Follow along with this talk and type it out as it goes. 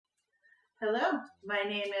Hello, my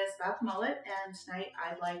name is Beth Mullett, and tonight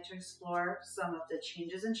I'd like to explore some of the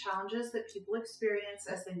changes and challenges that people experience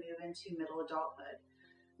as they move into middle adulthood.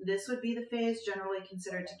 This would be the phase generally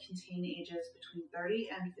considered to contain ages between 30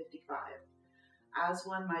 and 55. As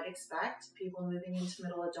one might expect, people moving into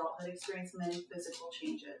middle adulthood experience many physical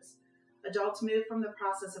changes. Adults move from the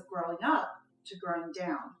process of growing up to growing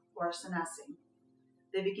down, or senescing.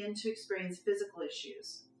 They begin to experience physical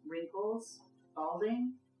issues, wrinkles,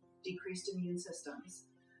 balding, decreased immune systems.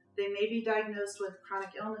 They may be diagnosed with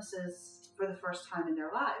chronic illnesses for the first time in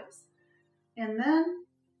their lives. And then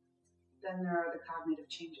there are the cognitive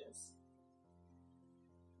changes.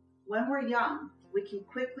 When we're young, we can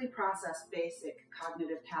quickly process basic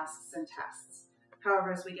cognitive tasks and tests.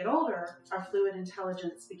 However, as we get older, our fluid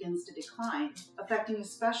intelligence begins to decline, affecting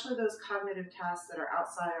especially those cognitive tasks that are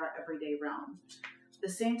outside our everyday realm. The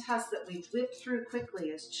same tests that we whip through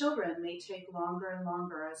quickly as children may take longer and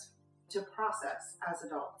longer to process as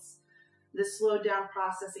adults. This slowed down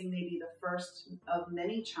processing may be the first of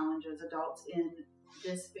many challenges adults in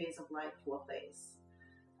this phase of life will face.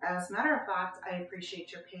 As a matter of fact, I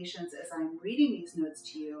appreciate your patience as I'm reading these notes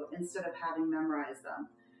to you instead of having memorized them.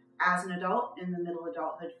 As an adult in the middle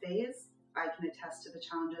adulthood phase, I can attest to the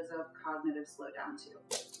challenges of cognitive slowdown too.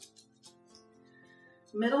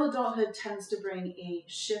 Middle adulthood tends to bring a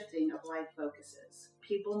shifting of life focuses.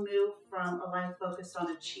 People move from a life focused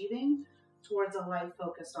on achieving towards a life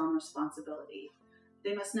focused on responsibility.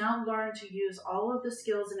 They must now learn to use all of the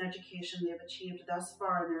skills and education they've achieved thus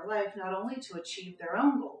far in their life, not only to achieve their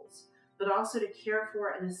own goals, but also to care for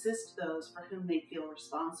and assist those for whom they feel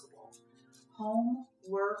responsible. Home,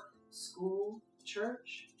 work, school,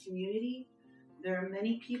 church, community. There are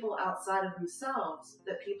many people outside of themselves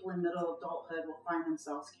that people in middle adulthood will find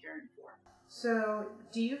themselves caring for. So,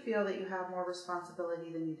 do you feel that you have more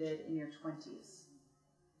responsibility than you did in your 20s?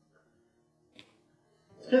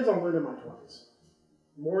 Depends on when in my 20s.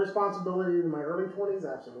 More responsibility than my early 20s?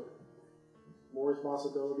 Absolutely. More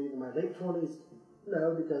responsibility than my late 20s?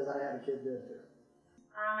 No, because I had a kid then too.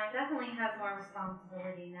 I definitely have more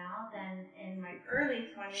responsibility now than in my early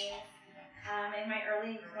 20s. In my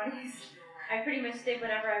early 20s, I pretty much did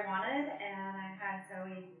whatever I wanted, and I had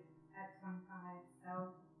Zoe at 25,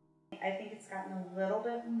 so I think it's gotten a little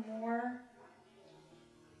bit more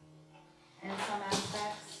in some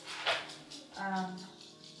aspects,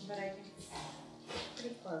 but I think it's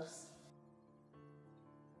pretty close.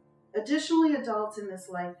 Additionally, adults in this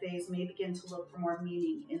life phase may begin to look for more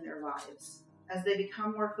meaning in their lives. As they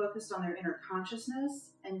become more focused on their inner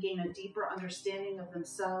consciousness and gain a deeper understanding of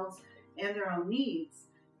themselves and their own needs,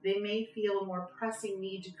 they may feel a more pressing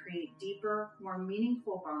need to create deeper, more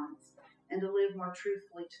meaningful bonds and to live more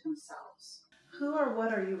truthfully to themselves. Who or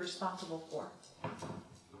what are you responsible for?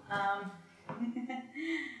 I'm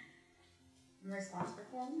responsible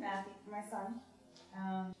for Matthew, for my son,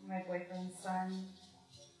 my boyfriend's son,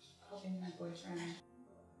 helping my boyfriend.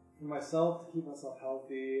 For myself, to keep myself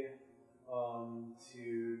healthy,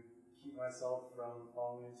 to keep myself from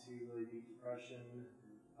falling into really deep depression,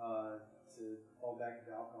 to fall back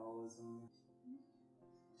into alcoholism.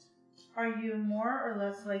 Are you more or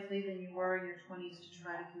less likely than you were in your 20s to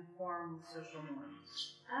try to conform with social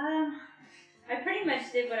norms? I pretty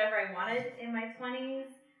much did whatever I wanted in my 20s.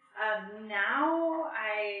 Now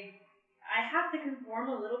I have to conform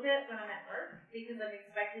a little bit when I'm at work because I'm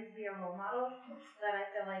expected to be a role model, that I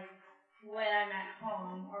feel like when I'm at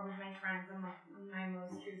home or with my friends, I'm like my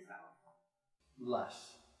most true self.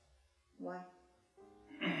 Less. Why?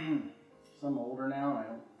 So I'm older now, and I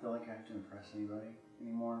don't feel like I have to impress anybody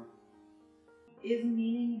anymore. Is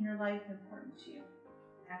meaning in your life important to you?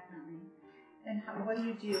 Definitely. And what do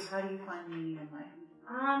you do? How do you find meaning in life?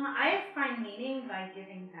 I find meaning by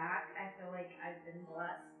giving back. I feel like I've been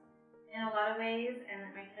blessed in a lot of ways, and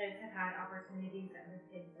that my kids have had opportunities that other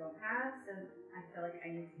kids don't have, so I feel like I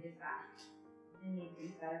need to give back and make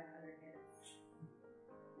things better for other kids.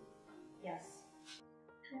 Yes.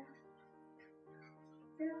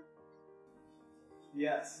 Yeah.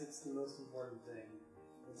 Yes, it's the most important thing.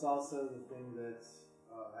 It's also the thing that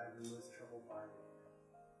I have the most trouble finding.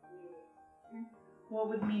 What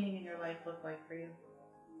would meaning in your life look like for you?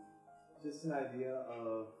 Just an idea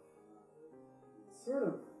of sort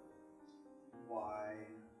of why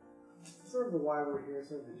we're here,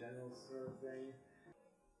 sort of the general sort of thing.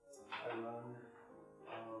 I run, I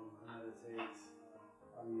meditate,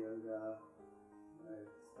 I do yoga, I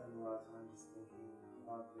spend a lot of time just thinking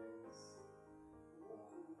about things.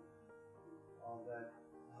 All that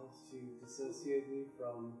helps to dissociate me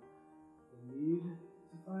from the need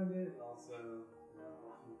to find it, also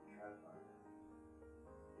helps me try to find it.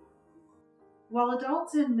 While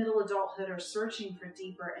adults in middle adulthood are searching for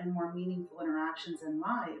deeper and more meaningful interactions in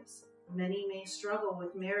lives, many may struggle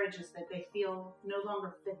with marriages that they feel no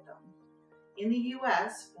longer fit them. In the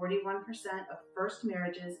U.S., 41% of first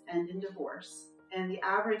marriages end in divorce, and the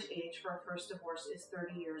average age for a first divorce is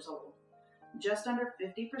 30 years old. Just under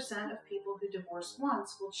 50% of people who divorce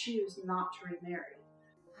once will choose not to remarry.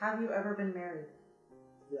 Have you ever been married?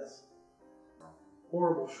 Yes.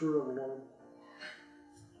 Horrible shrew of a woman.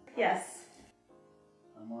 Yes.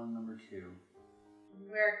 I'm on number 2.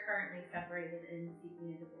 We're currently separated and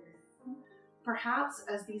seeking a divorce. Perhaps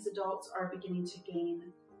as these adults are beginning to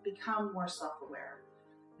become more self-aware,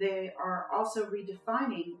 they are also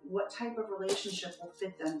redefining what type of relationship will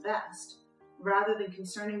fit them best, rather than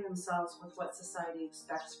concerning themselves with what society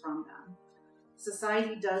expects from them.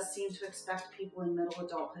 Society does seem to expect people in middle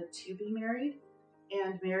adulthood to be married,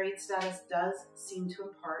 and married status does seem to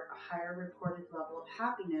impart a higher reported level of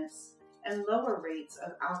happiness and lower rates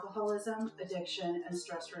of alcoholism, addiction, and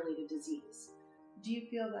stress-related disease. Do you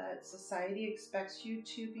feel that society expects you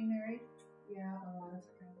to be married? Yeah, a lot of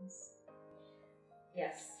times.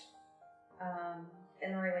 Yes.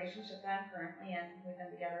 In the relationship that I'm currently in, we've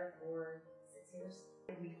been together for 6 years.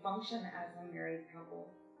 We function as a married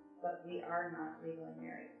couple, but we are not legally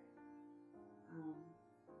married.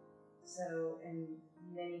 So in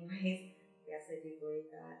many ways, yes, I do believe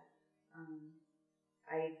that.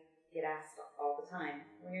 I get asked all the time,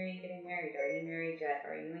 when are you getting married? Are you married yet?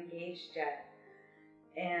 Are you engaged yet?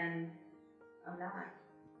 And I'm not.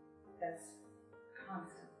 That's a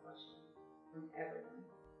constant question from everyone.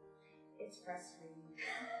 It's frustrating.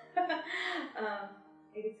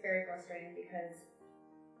 It is very frustrating because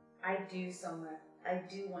I do so much. I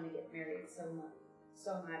do want to get married so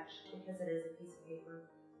much because it is a piece of paper,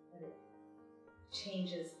 but it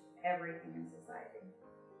changes everything in society.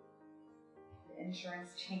 The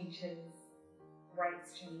insurance changes,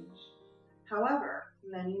 rights change. However,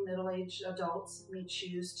 many middle-aged adults may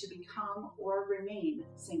choose to become or remain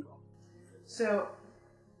single. So,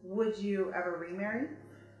 would you ever remarry?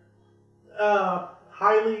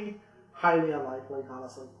 Highly unlikely,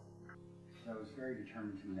 honestly. I was very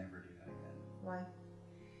determined to never do that again. Why?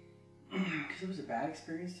 Because it was a bad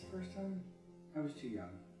experience the first time. I was too young.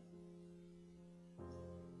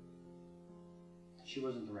 She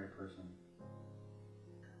wasn't the right person.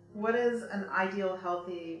 What does an ideal,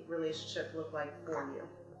 healthy relationship look like for you?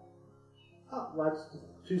 Oh, well, that's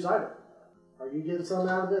two-sided. Are you getting something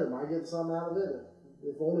out of it? Am I getting something out of it?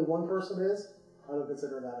 If only one person is, I don't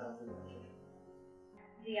consider that a healthy relationship.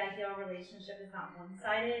 The ideal relationship is not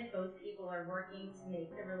one-sided. Both people are working to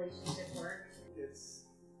make the relationship work. It's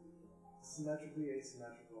symmetrically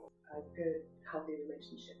asymmetrical. A good, healthy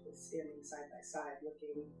relationship is standing side by side,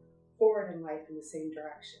 looking forward in life in the same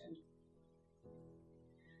direction.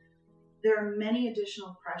 There are many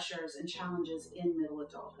additional pressures and challenges in middle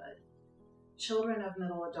adulthood. Children of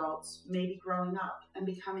middle adults may be growing up and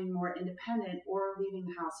becoming more independent or leaving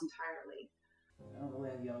the house entirely. I don't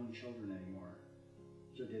really have young children anymore,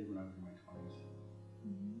 which I did when I was in my 20s.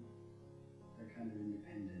 Mm-hmm. They're kind of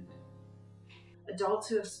independent. Adults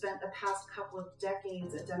who have spent the past couple of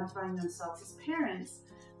decades identifying themselves as parents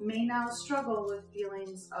may now struggle with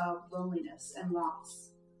feelings of loneliness and loss.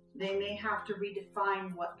 They may have to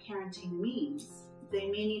redefine what parenting means. They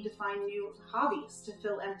may need to find new hobbies to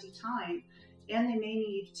fill empty time, and they may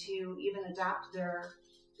need to even adapt their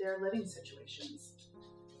living situations.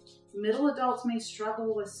 Middle adults may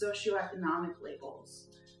struggle with socioeconomic labels.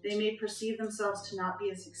 They may perceive themselves to not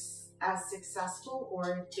be as successful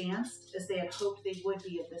or advanced as they had hoped they would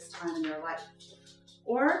be at this time in their life.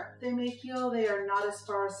 Or they may feel they are not as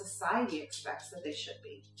far as society expects that they should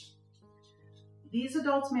be. These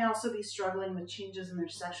adults may also be struggling with changes in their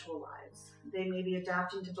sexual lives. They may be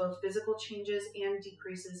adapting to both physical changes and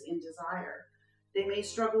decreases in desire. They may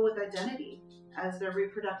struggle with identity as their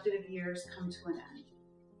reproductive years come to an end.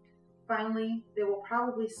 Finally, they will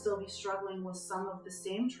probably still be struggling with some of the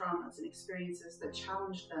same traumas and experiences that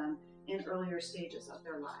challenged them in earlier stages of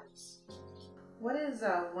their lives. What is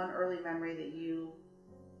one early memory that you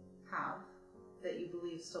have that you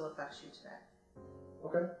believe still affects you today?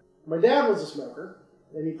 Okay. My dad was a smoker,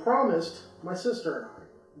 and he promised my sister and I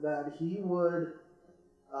that he would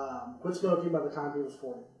quit smoking by the time he was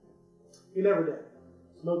 40. He never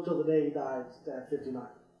did. Smoked till the day he died at 59.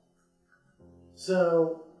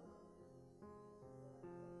 So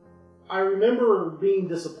I remember being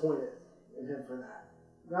disappointed in him for that.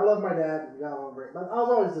 I love my dad, we got along great, but I was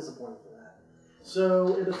always disappointed for that.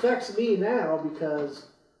 So it affects me now because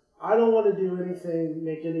I don't want to do anything,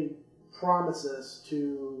 make any promises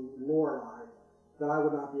to Lorelei that I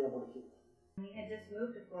would not be able to keep. We had just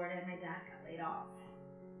moved to Florida and my dad got laid off.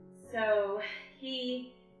 So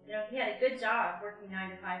he had a good job working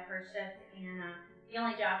 9 to 5 first shift, and the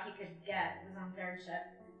only job he could get was on third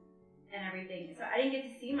shift and everything. So I didn't get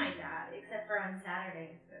to see my dad except for on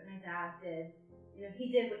Saturdays. But my dad did,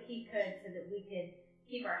 he did what he could so that we could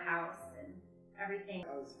keep our house and everything.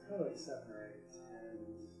 I was kind of like 7 or 8, and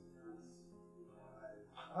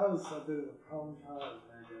I was a bit of a problem child. I was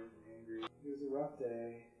energetic and angry. It was a rough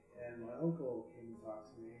day, and my uncle came to talk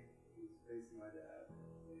to me. He was facing my dad,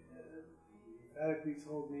 and he emphatically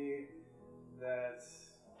told me that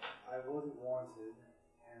I wasn't wanted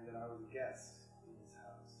and that I was a guest in his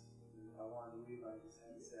house. And if I wanted to leave, I just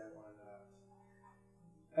had to say I wanted out.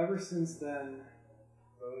 Ever since then,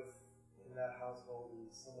 both in that household and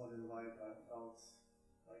somewhat in life, I felt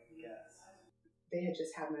like a guest. They had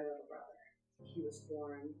just had my little brother. He was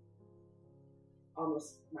born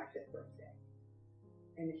almost my 5th birthday.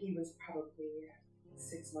 And he was probably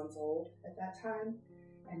 6 months old at that time.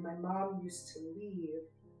 And my mom used to leave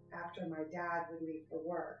after my dad would leave for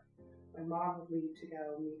work. My mom would leave to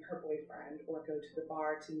go meet her boyfriend or go to the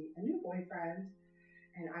bar to meet a new boyfriend.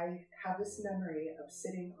 And I have this memory of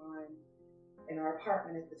sitting in our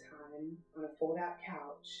apartment at the time on a fold-out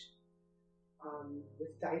couch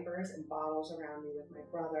with diapers and bottles around me with my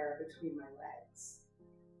brother between my legs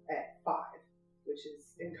at 5, which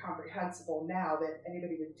is incomprehensible now that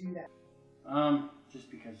anybody would do that.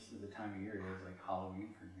 Just because of the time of year it is, like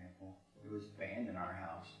Halloween, for example. It was banned in our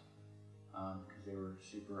house because they were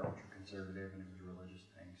super ultra conservative and it was a religious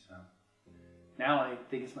thing. So now I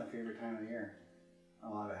think it's my favorite time of the year. A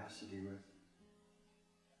lot of it has to do with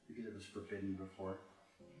because it was forbidden before.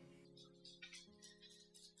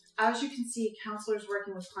 As you can see, counselors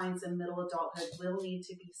working with clients in middle adulthood will need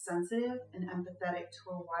to be sensitive and empathetic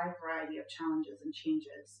to a wide variety of challenges and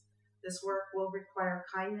changes. This work will require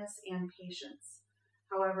kindness and patience.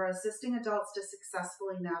 However, assisting adults to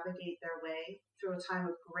successfully navigate their way through a time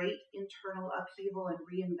of great internal upheaval and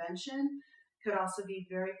reinvention could also be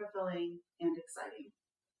very fulfilling and exciting.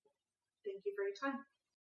 Thank you for your time.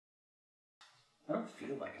 I don't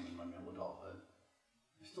feel like I'm in my middle adulthood.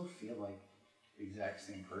 I still feel like the exact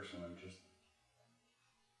same person.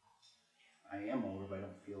 I am older, but I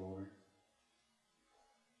don't feel older.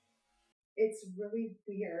 It's really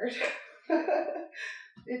weird.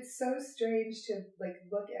 It's so strange to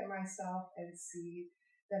look at myself and see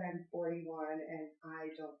that I'm 41 and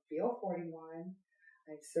I don't feel 41.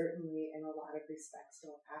 I certainly, in a lot of respects,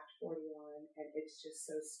 don't act 41, and it's just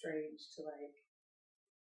so strange to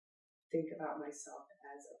think about myself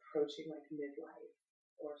as approaching midlife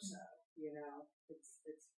or so.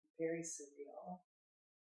 It's very surreal.